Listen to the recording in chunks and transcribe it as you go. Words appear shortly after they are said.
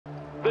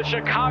The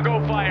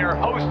Chicago Fire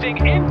hosting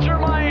Inter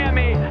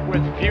Miami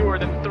with fewer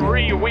than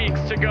 3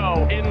 weeks to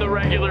go in the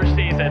regular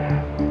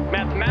season.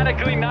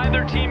 Mathematically,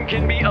 neither team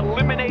can be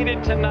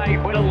eliminated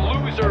tonight, but a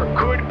loser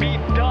could be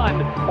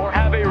done or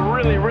have a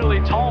really, really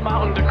tall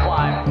mountain to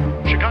climb.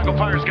 Chicago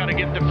Fire's got to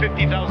get to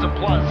 50,000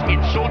 plus in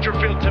Soldier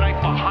Field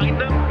tonight behind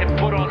them and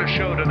put on a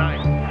show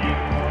tonight.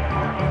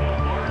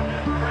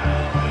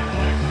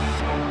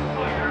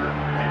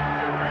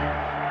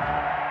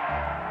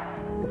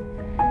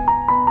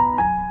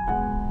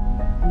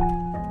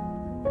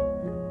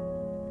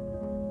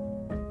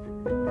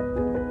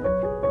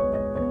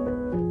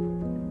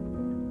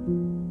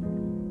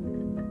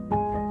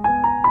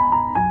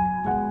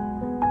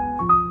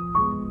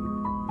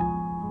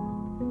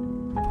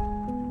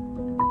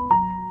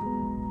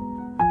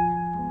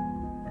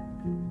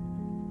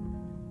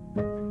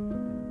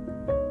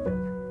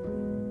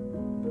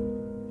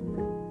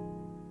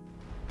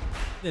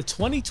 The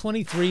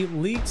 2023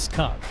 Leagues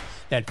Cup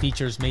that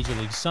features Major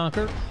League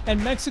Soccer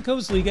and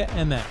Mexico's Liga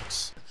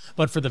MX.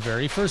 But for the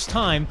very first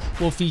time,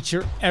 will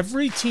feature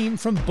every team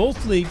from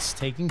both leagues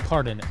taking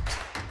part in it.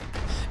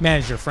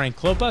 Manager Frank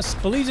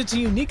Klopas believes it's a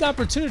unique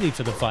opportunity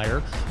for the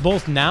Fire,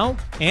 both now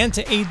and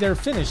to aid their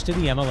finish to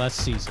the MLS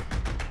season.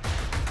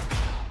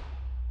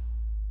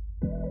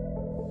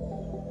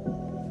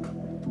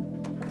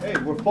 Hey,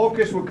 we're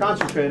focused, we're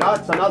concentrated.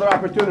 It's another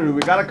opportunity.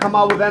 We got to come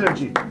out with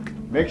energy.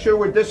 Make sure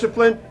we're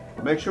disciplined.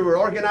 Make sure we're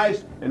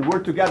organized and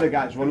we're together,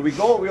 guys. When we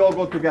go, we all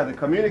go together.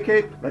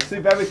 Communicate. Let's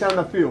leave everything on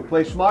the field.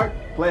 Play smart,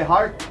 play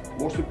hard.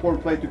 Most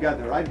important, play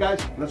together. Right, guys?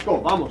 Let's go.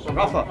 Vamos.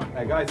 Rafa.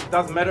 Hey, guys, it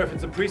doesn't matter if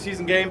it's a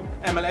preseason game,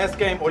 MLS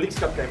game, or Leagues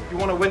Cup game. You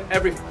want to win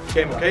every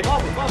game, okay?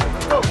 Vamos,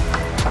 let's go.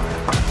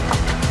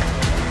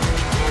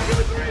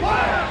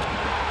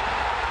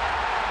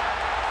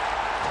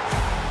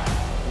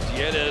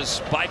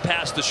 Gutierrez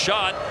bypassed the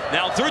shot.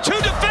 Now through two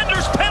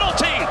defenders,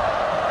 penalty.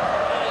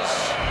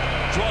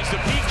 Draws the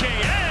PK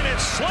and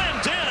it's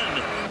slammed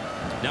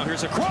in. Now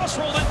here's a cross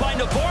rolled in by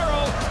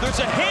Navarro. There's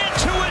a hand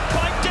to it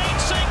by Dane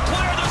St.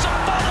 Clair. There's a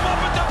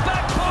follow-up at the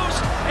back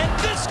post, and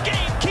this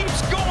game keeps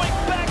going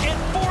back and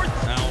forth.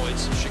 Now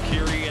it's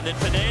Shaqiri and then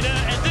Pineda,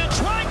 and then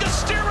trying to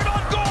steer it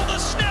on goal. The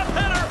snap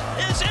header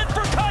is in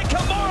for Kai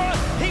Kamara.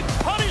 He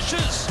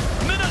punishes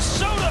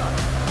Minnesota.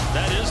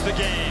 That is the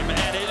game,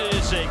 and it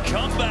is a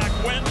comeback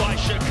win by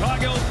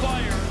Chicago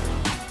Fire.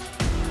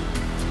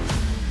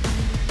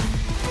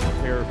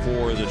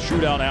 For the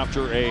shootout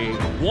after a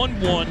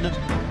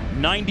 1-1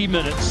 90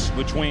 minutes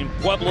between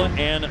Puebla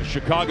and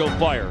Chicago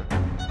Fire.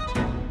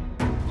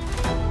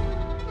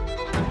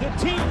 The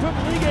team from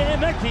Liga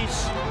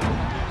MX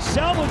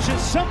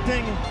salvages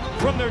something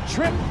from their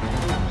trip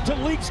to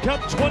Leagues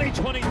Cup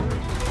 2023.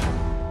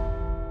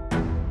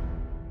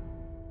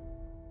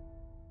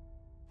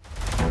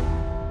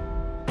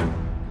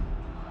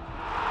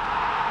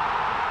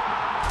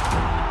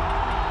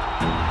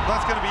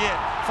 That's going to be it.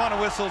 Final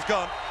whistle's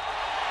gone.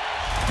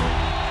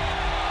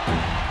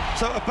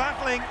 So a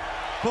battling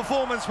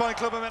performance by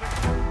Club America.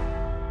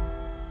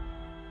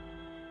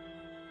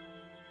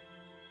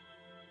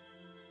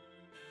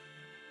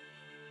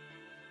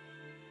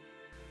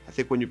 I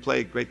think when you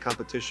play great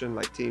competition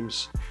like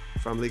teams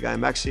from Liga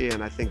MX,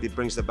 and I think it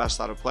brings the best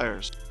out of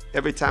players.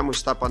 Every time we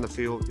step on the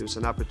field, it was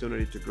an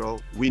opportunity to grow.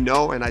 We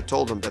know, and I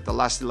told them that the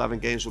last 11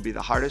 games will be the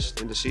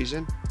hardest in the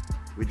season.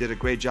 We did a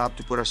great job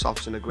to put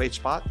ourselves in a great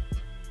spot.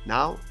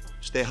 Now,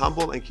 stay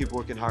humble and keep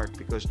working hard,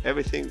 because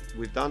everything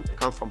we've done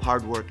comes from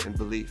hard work and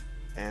belief.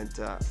 And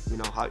you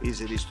know how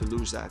easy it is to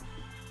lose that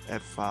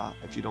if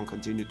you don't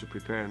continue to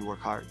prepare and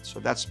work hard. So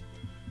that's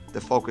the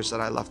focus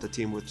that I left the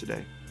team with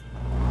today.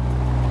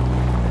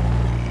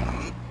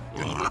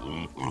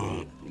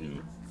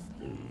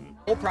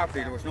 Whole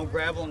property, there was no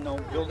gravel, no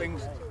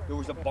buildings. There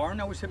was a barn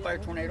that was hit by a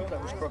tornado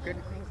that was crooked,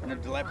 and a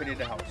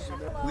dilapidated house.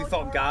 We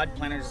felt God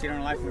planted a seed in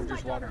our life, and we were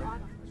just watering.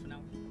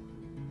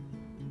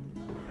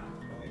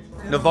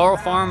 Navarro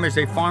Farm is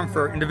a farm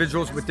for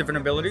individuals with different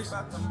abilities,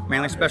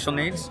 mainly special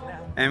needs.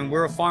 And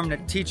we're a farm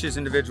that teaches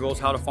individuals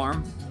how to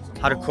farm,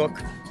 how to cook,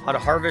 how to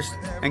harvest,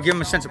 and give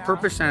them a sense of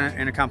purpose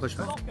and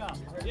accomplishment.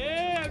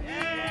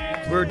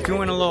 We're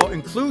doing a little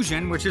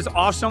inclusion, which is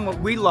awesome, what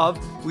we love.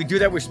 We do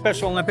that with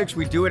Special Olympics,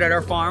 we do it at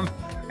our farm.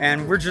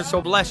 And we're just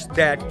so blessed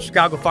that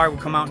Chicago Fire would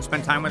come out and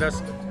spend time with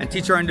us and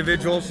teach our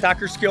individuals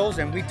soccer skills,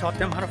 and we taught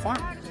them how to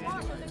farm.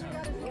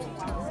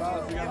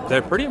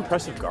 They're pretty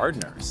impressive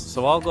gardeners.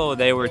 So although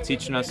they were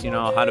teaching us,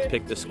 how to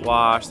pick the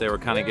squash, they were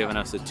kind of giving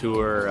us a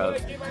tour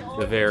of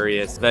the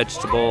various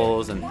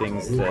vegetables and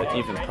things that,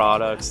 even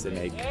products, they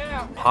make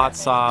hot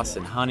sauce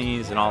and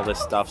honeys and all this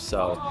stuff.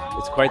 So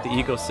it's quite the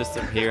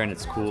ecosystem here, and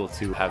it's cool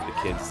to have the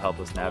kids help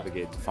us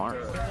navigate the farm.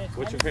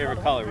 What's your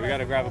favorite color? We got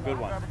to grab a good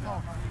one.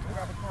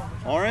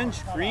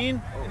 Orange,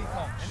 green,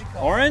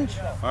 orange.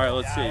 All right,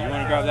 let's see. You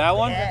want to grab that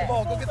one?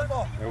 Go get the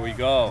ball. There we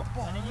go.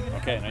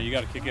 Okay, now you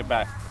got to kick it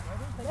back.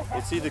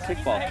 You see the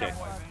kickball kick.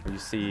 You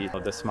see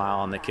the smile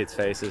on the kids'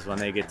 faces when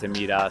they get to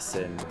meet us,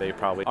 and they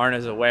probably aren't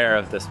as aware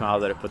of the smile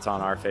that it puts on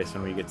our face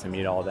when we get to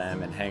meet all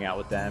them and hang out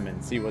with them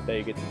and see what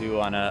they get to do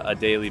on a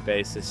daily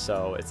basis.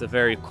 So it's a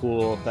very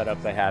cool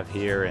setup they have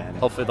here, and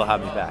hopefully they'll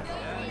have me back.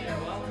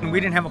 We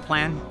didn't have a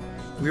plan.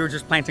 We were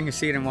just planting a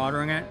seed and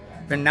watering it.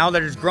 But now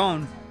that it's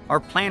grown, our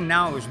plan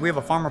now is we have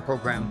a farmer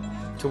program.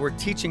 So we're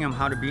teaching them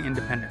how to be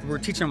independent. We're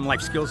teaching them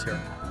life skills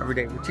here every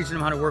day. We're teaching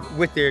them how to work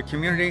with their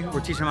community. We're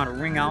teaching them how to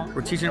ring out.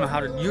 We're teaching them how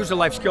to use their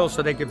life skills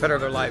so they can better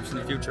their lives in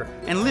the future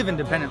and live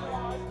independently.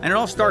 And it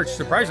all starts,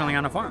 surprisingly,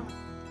 on a farm.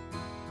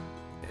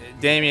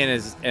 Damien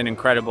is an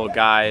incredible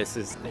guy. This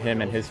is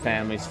him and his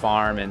family's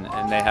farm, and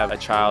they have a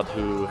child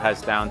who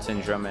has Down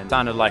syndrome, and it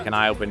sounded like an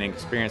eye-opening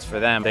experience for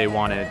them. They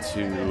wanted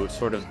to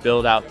sort of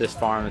build out this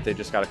farm that they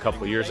just got a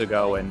couple years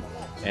ago and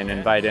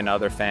invite in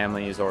other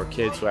families or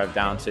kids who have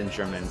Down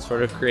syndrome and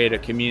sort of create a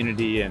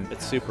community, and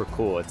it's super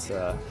cool. It's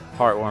a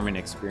heartwarming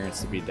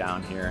experience to be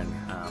down here,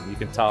 and you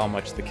can tell how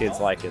much the kids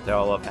like it. They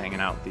all love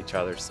hanging out with each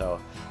other, so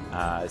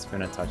it's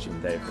been a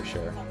touching day for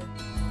sure.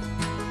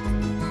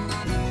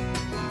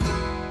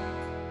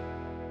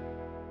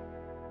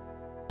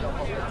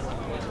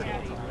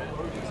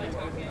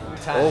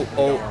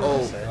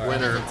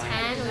 Winner.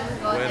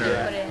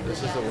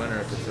 This is the winner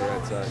if it's the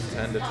right size.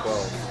 10 to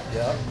 12.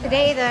 Yep.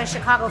 Today the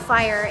Chicago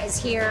Fire is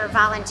here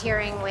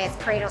volunteering with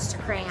Cradles to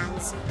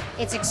Crayons.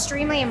 It's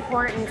extremely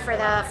important for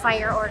the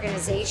fire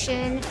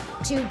organization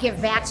to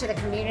give back to the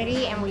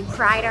community, and we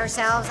pride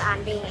ourselves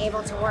on being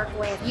able to work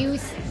with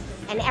youth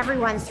and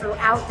everyone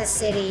throughout the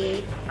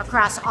city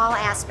across all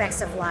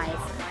aspects of life.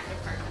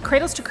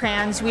 Cradles to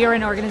Crayons, we are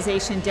an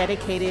organization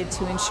dedicated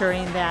to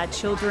ensuring that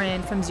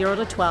children from 0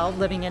 to 12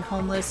 living in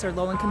homeless or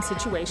low-income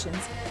situations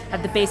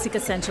have the basic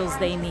essentials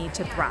they need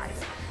to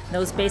thrive.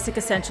 Those basic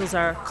essentials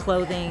are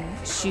clothing,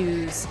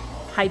 shoes,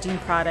 hygiene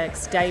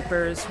products,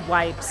 diapers,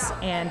 wipes,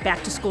 and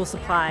back-to-school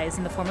supplies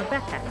in the form of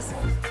backpacks.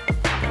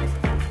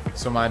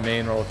 So my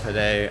main role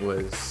today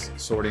was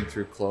sorting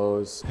through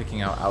clothes,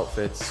 picking out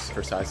outfits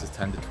for sizes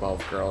 10 to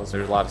 12 girls.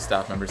 There's a lot of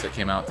staff members that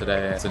came out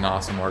today. It's an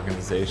awesome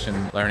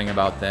organization. Learning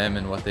about them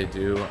and what they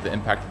do, the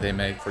impact that they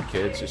make for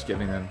kids, just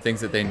giving them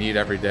things that they need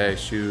every day,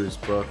 shoes,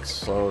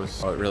 books, clothes.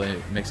 So it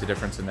really makes a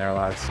difference in their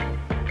lives.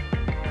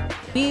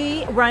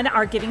 We run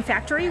our Giving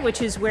Factory,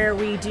 which is where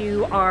we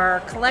do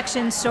our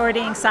collection,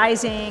 sorting,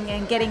 sizing,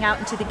 and getting out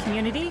into the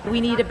community. We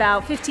need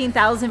about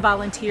 15,000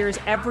 volunteers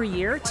every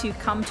year to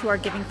come to our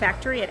Giving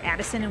Factory at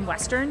Addison and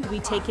Western. We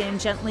take in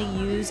gently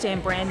used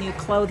and brand new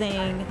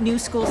clothing, new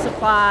school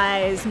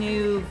supplies,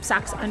 new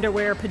socks,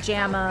 underwear,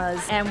 pajamas,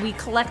 and we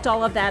collect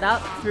all of that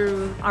up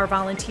through our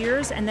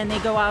volunteers, and then they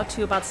go out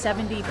to about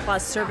 70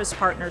 plus service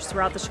partners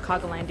throughout the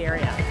Chicagoland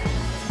area.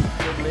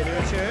 Good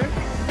literature,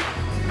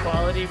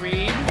 quality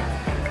read.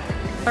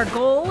 Our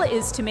goal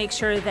is to make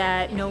sure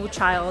that no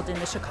child in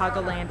the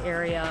Chicagoland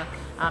area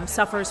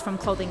suffers from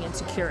clothing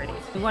insecurity.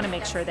 We want to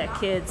make sure that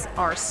kids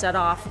are set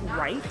off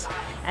right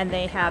and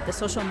they have the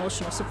social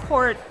emotional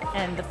support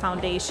and the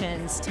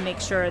foundations to make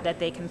sure that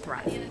they can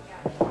thrive.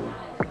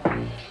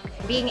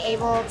 Being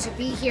able to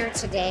be here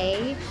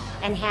today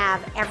and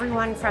have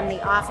everyone from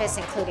the office,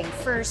 including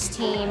first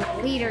team,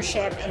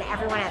 leadership, and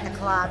everyone at the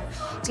club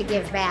to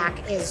give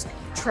back is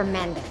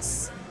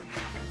tremendous.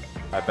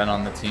 I've been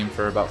on the team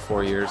for about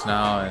 4 years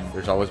now, and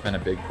there's always been a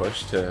big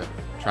push to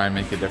try and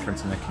make a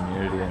difference in the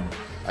community, and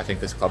I think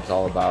this club's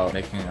all about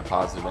making a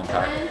positive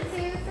impact.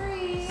 1, 2,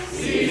 3.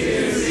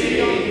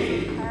 C2C.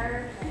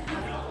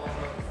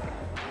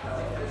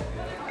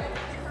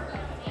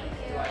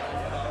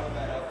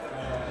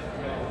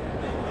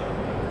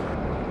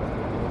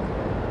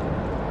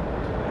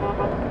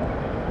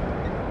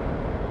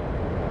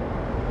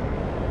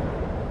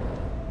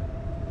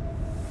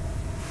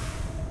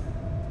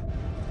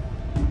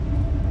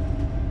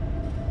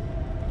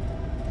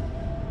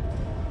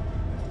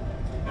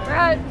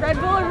 Red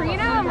Bull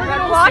Arena, and we're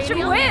gonna watch him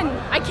win.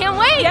 I can't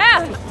wait.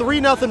 Yeah.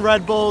 3-0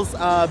 Red Bulls.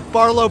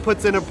 Barlow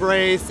puts in a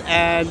brace,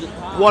 and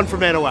 1 for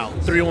Manuel.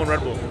 3-1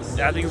 Red Bull.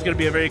 Yeah, I think it's gonna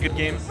be a very good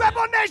game. Red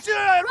Bull Nation!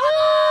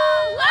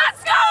 Woo!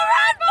 Let's go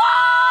Red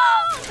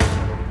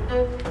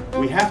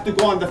Bull! We have to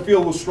go on the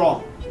field with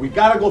strong. We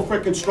gotta go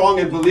freaking strong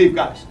and believe,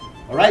 guys.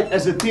 All right,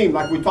 as a team,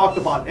 like we talked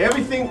about,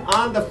 everything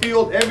on the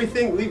field,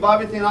 leave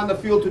everything on the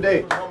field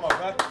today.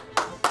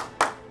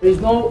 There's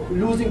no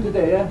losing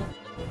today, yeah?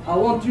 I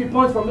want 3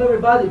 points from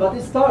everybody, but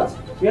it starts.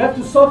 We have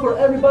to suffer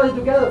everybody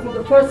together from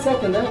the first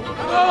second, eh?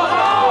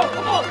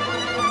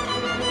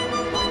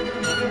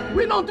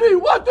 Win on 3,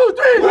 1, 2,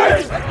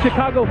 3!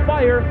 Chicago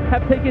Fire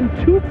have taken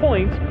 2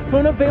 points from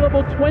an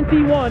available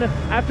 21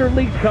 after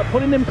Leagues Cup,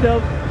 putting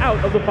themselves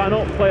out of the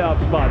final playoff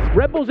spots.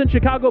 Red Bulls and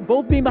Chicago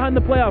both being behind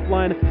the playoff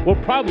line will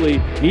probably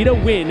need a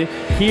win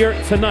here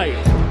tonight.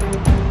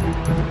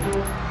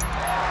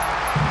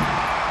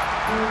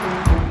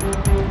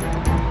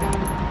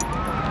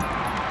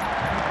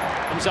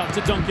 Out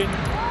to Duncan,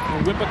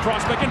 a whip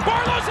across back, and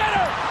Barlow's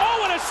header! Oh,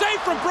 what a save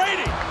from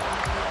Brady!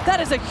 That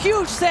is a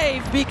huge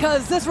save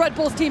because this Red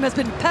Bulls team has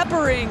been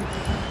peppering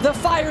the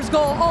Fire's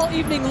goal all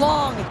evening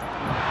long.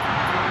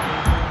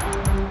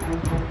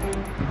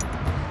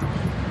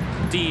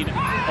 Dean. Oh,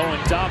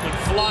 and Dom went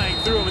flying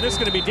through him, and this is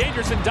going to be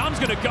dangerous, and Dom's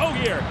going to go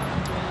here.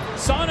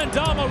 Son and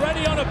Dom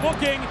already on a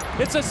booking.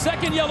 It's a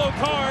second yellow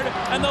card,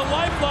 and the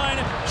lifeline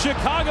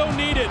Chicago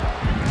needed.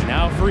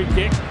 Now free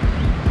kick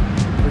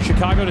for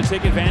Chicago to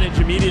take advantage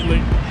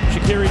immediately.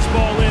 Shaqiri's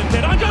ball in.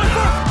 Tedon going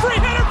for free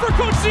header for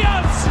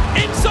Koutsias.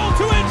 Insult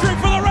to injury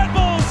for the Red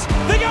Bulls.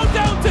 They go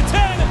down to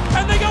 10,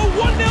 and they go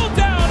 1-0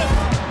 down.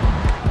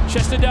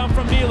 Chested down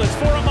from Nealis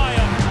for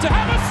Amaya to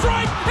have a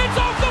strike. It's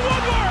off the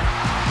woodwork.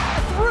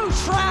 Through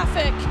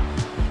traffic,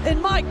 and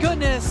my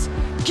goodness,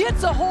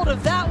 gets a hold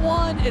of that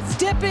one. It's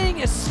dipping,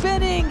 it's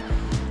spinning.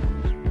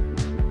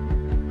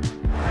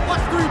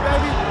 Watch three,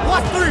 baby.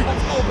 Watch three.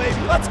 Let's go,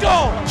 baby. Let's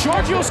go.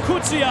 Georgios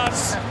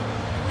Koutsias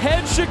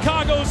heads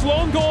Chicago's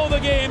lone goal of the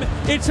game.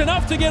 It's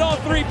enough to get all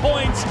 3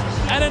 points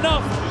and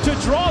enough to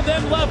draw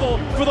them level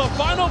for the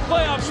final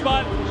playoff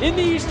spot in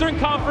the Eastern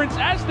Conference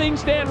as things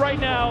stand right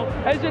now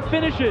as it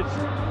finishes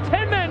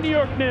 10-man New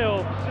York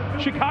 0,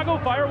 Chicago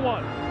Fire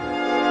 1.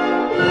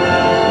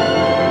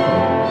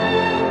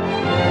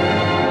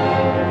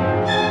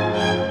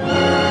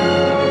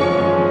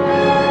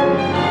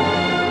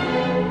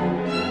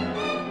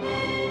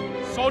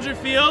 Soldier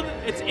Field,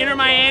 it's Inter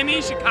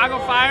Miami, Chicago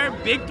Fire,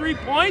 big 3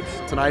 points.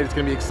 Tonight it's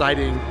going to be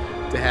exciting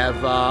to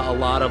have a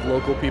lot of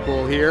local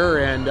people here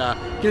and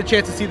get a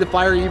chance to see the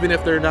Fire, even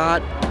if they're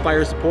not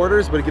Fire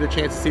supporters, but get a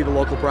chance to see the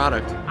local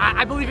product.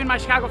 I believe in my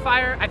Chicago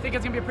Fire. I think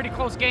it's going to be a pretty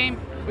close game.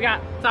 We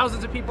got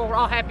thousands of people. We're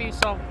all happy,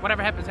 so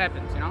whatever happens,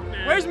 happens, you know?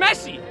 Where's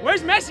Messi?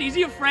 Where's Messi? Is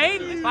he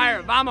afraid?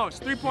 Fire, vamos.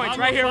 3 points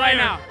right here, right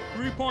now.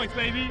 3 points,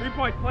 baby. 3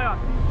 points, playoff.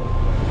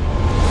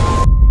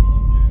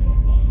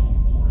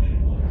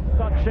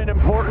 Such an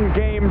important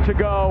game to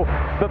go.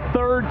 The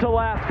third to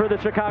last for the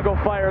Chicago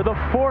Fire, the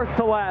fourth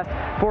to last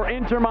for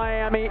Inter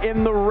Miami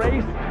in the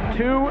race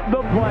to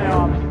the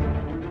playoffs.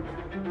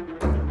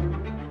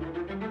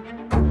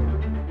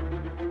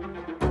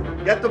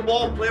 Get the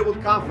ball and play with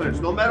confidence.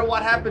 No matter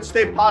what happens,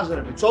 stay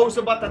positive. It's always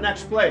about the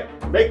next play.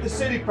 Make the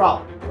city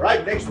proud,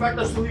 right? They expect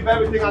us to leave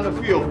everything on the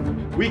field.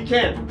 We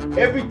can.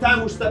 Every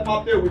time we step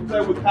out there, we play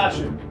with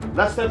passion.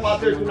 Let's step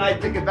out there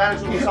tonight, take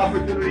advantage of this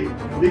opportunity,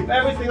 leave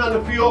everything on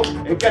the field,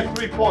 and get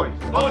 3 points.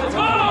 Oh, let's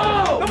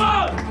go! Come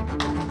on!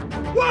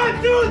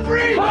 1, 2,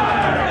 3!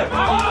 Fire!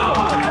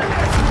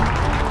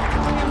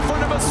 In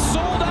front of a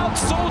sold-out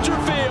Soldier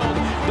Field,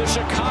 the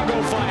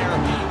Chicago Fire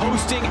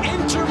hosting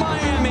Inter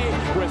Miami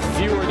with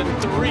fewer than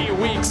 3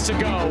 weeks to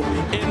go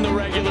in the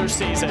regular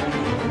season.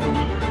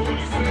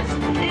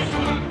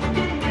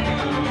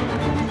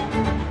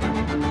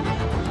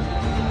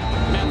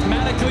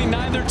 Mathematically,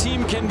 neither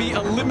team can be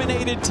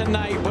eliminated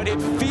tonight, but it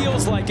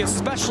feels like,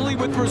 especially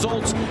with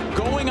results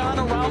going on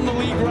around the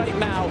league right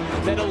now,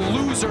 that a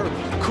loser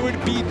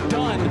could be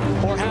done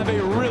or have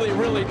a really,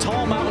 really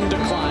tall mountain to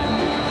climb.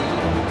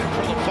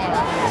 For the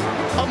Fire,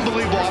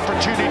 unbelievable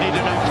opportunity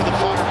tonight for the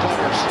Fire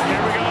players.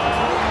 Here we go.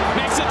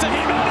 Makes it to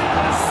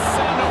Jimenez.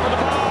 And over the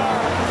bar.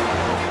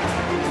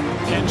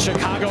 Can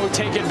Chicago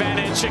take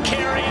advantage?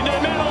 Shaqiri into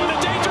the middle in a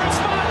dangerous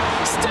spot.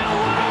 Still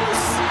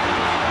loose.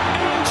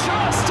 And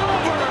just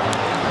over.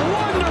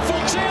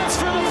 Wonderful chance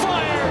for the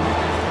Fire.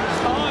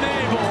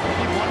 Unable.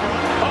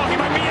 Oh, he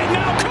might be in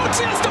now.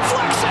 Koutsias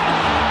deflection.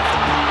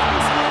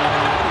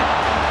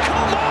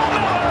 Kamal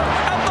Miller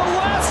at the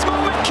last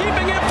moment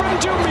keeping it from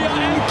Doumbia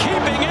and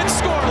keeping it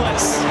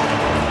scoreless.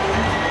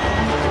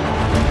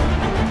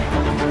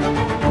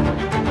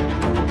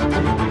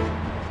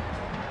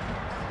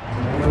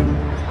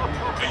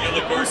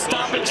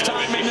 Stoppage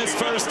time in this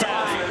first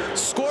half.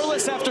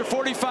 Scoreless after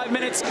 45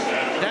 minutes.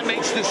 That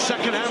makes this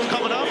second half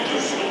coming up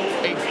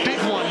a big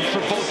one for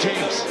both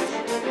teams.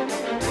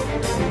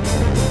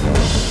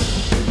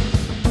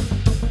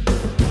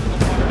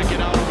 To get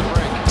out on the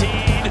break.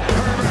 Dean,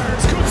 Herbert,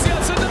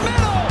 Koutsias in the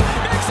middle.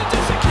 Makes it to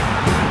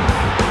Shaqiri.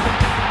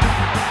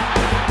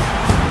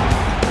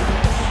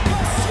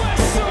 The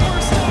Swiss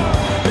superstar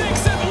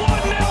makes it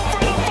 1-0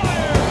 for the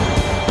Fire.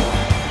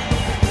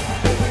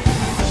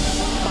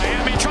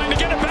 Miami trying to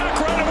get it back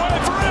right away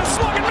for a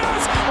slug and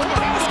miss.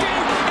 Lebowski,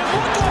 it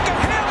looked like a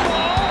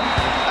handball.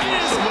 It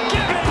is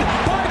given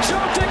by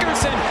Joe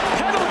Dickerson.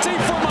 Penalty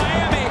for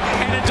Miami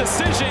and a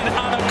decision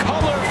on a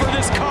color for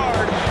this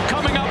card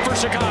coming up for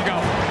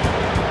Chicago.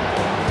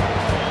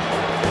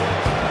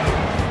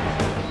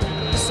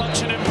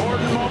 Such an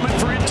important moment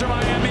for Inter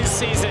Miami's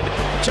season.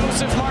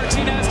 Joseph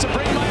Martinez to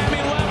bring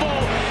Miami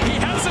level. He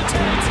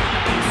hesitates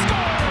and he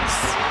scores.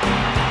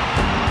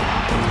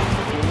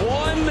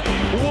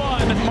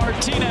 1-1.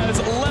 Martinez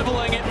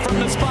leveling it from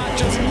the spot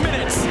just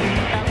minutes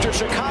after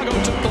Chicago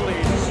took the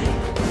lead.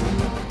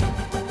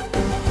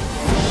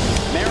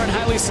 Marin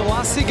Haile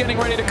Selassie getting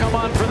ready to come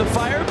on for the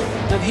Fire,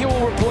 and he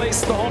will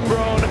replace the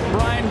homegrown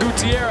Brian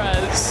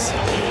Gutierrez.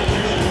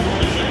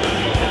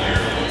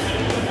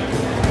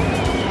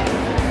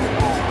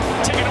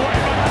 Taken away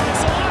by Haile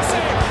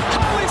Selassie.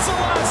 Haile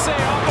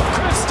Selassie off of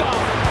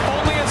Kristoff,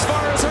 only as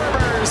far as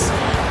Herbers.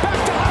 Back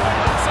to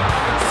Haile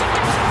Selassie.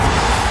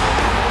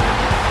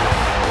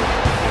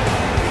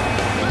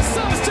 The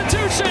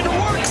substitution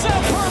works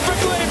out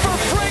perfectly for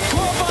Frank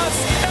Clovas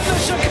and the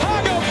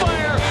Chicago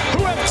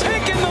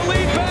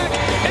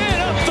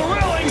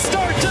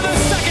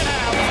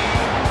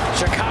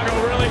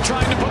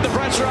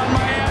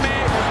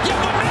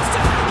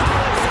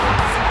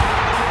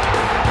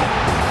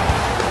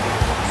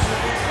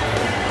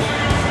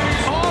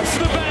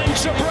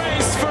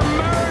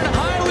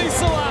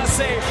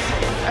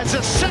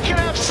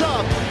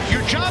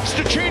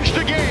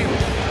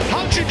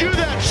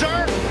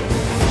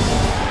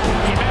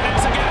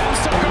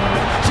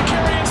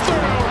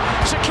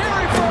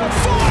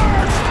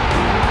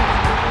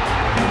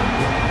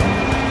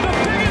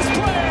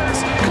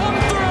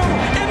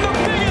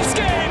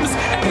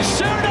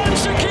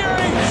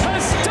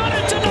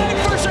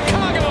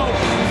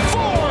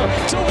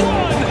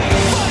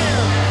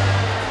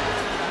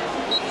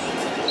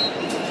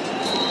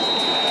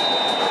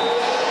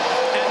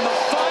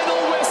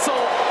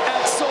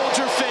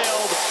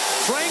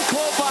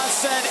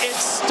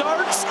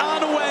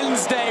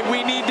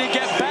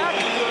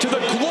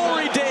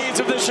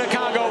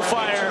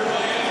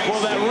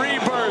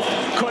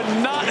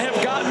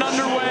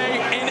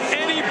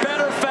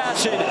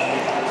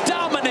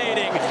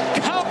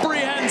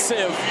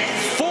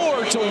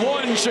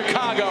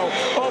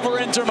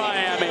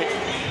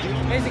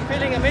Amazing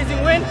feeling,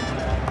 amazing win.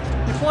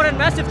 Important,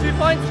 massive 3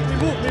 points. We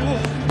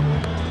move.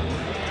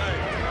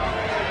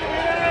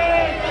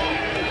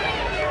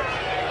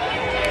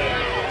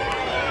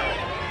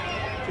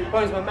 3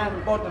 points, my man,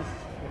 important.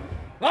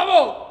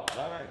 Bravo!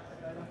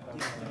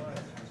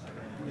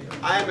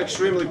 I am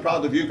extremely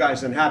proud of you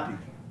guys and happy.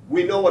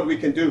 We know what we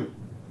can do.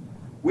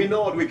 We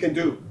know what we can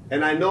do.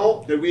 And I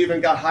know that we even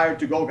got hired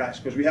to go, guys,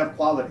 because we have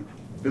quality.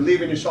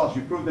 Believe in yourselves.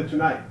 You proved it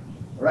tonight.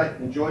 All right?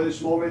 Enjoy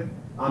this moment.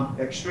 I'm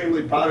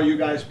extremely proud of you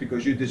guys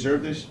because you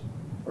deserve this.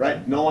 All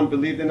right? No one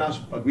believed in us,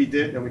 but we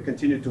did, and we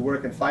continued to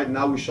work and fight.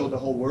 Now we show the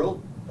whole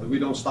world, but we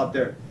don't stop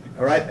there.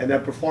 All right? And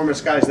that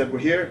performance, guys, that were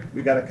here,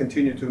 we got to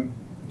continue to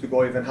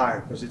go even higher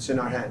because it's in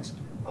our hands.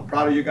 I'm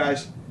proud of you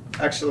guys.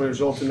 Excellent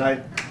result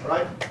tonight. All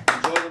right?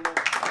 Enjoy the moment.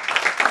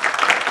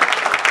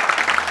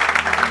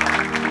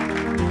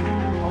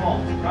 Come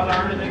on, try to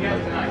earn it again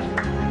tonight.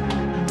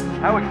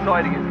 How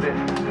exciting is this?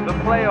 The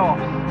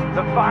playoffs.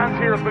 The fans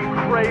here have been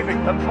craving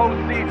a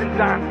postseason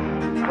dance.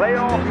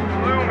 Playoffs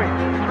looming.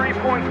 3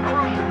 points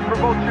crucial for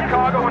both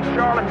Chicago and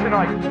Charlotte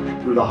tonight.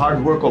 Through the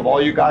hard work of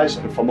all you guys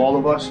and from all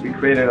of us, we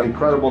created an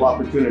incredible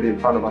opportunity in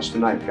front of us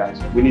tonight,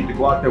 guys. We need to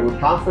go out there with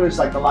confidence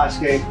like the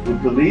last game,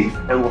 with belief,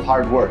 and with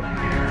hard work.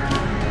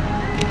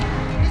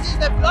 This is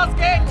the last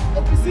game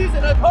of the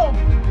season at home.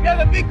 We have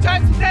a big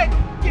chance today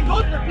to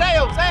go to the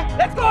playoffs, eh?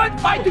 Let's go and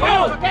fight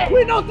together, okay?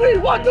 Win on 3,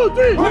 1, 2,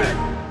 3!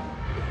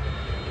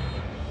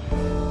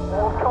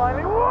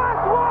 Climbing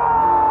westward!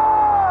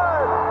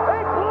 A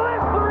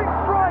blistering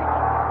strike,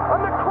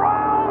 and the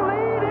Crown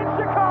lead in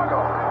Chicago.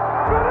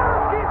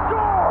 Gudurski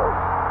scores!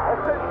 A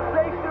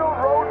sensational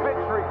road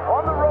victory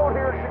on the road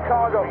here in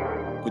Chicago.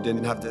 We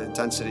didn't have the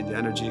intensity, the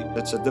energy.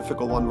 It's a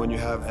difficult one when you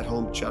have at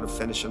home try to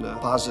finish on a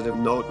positive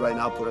note right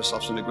now, put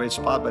ourselves in a great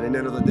spot. But at the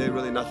end of the day,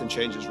 really nothing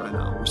changes right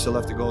now. We still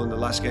have to go in the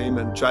last game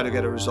and try to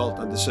get a result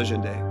on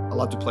decision day. A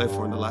lot to play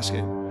for in the last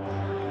game.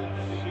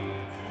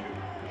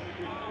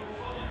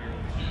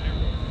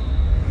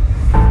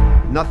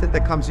 Nothing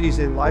that comes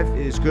easy in life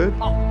is good.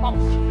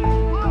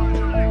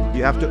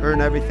 You have to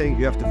earn everything.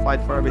 You have to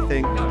fight for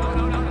everything.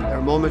 There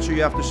are moments where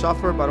you have to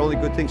suffer, but only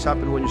good things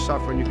happen when you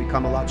suffer and you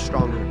become a lot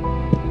stronger.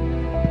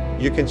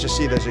 You can just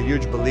see there's a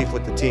huge belief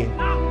with the team.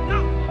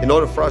 In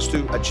order for us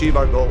to achieve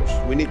our goals,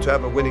 we need to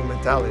have a winning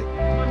mentality.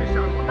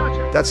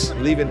 That's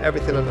leaving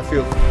everything on the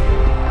field.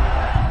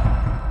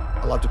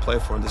 A lot to play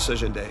for on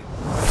decision day.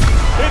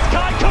 It's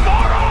Kai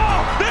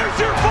Kamara! There's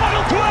your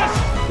final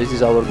twist! This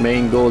is our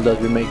main goal, that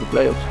we make the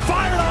playoffs.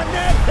 Fire on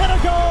net and a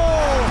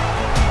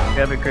goal! We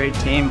have a great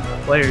team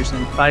of players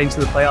and fighting to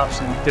the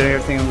playoffs and doing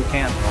everything we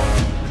can.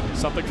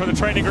 Something for the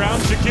training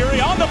ground.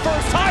 Shaqiri on the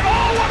first time.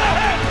 Oh, what a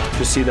hit!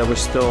 To see that we're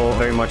still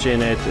very much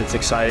in it, it's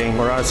exciting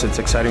for us, it's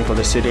exciting for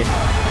the city.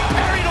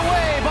 Carried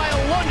away by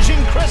a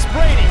lunging Chris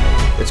Brady.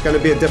 It's going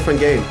to be a different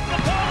game.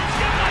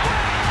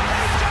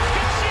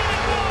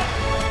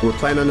 We're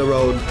playing on the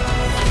road.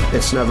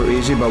 It's never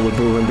easy, but we've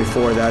proven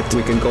before that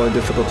we can go in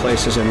difficult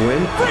places and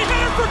win. Free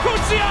header for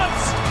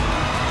Kuncians!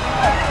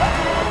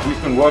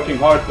 We've been working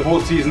hard the whole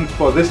season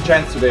for this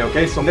chance today,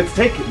 okay? So let's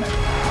take it, man.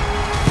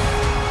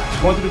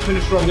 We wanted to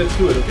finish strong, let's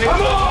do it, okay?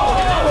 Come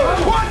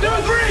on! 1, 2,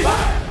 3!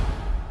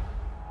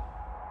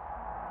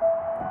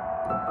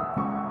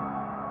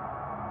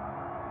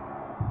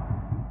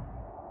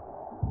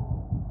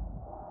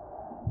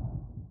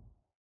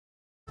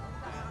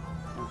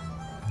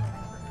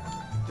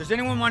 Does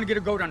anyone want to get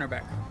a goat on their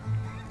back?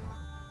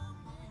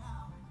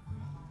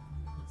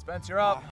 Spence, you're up.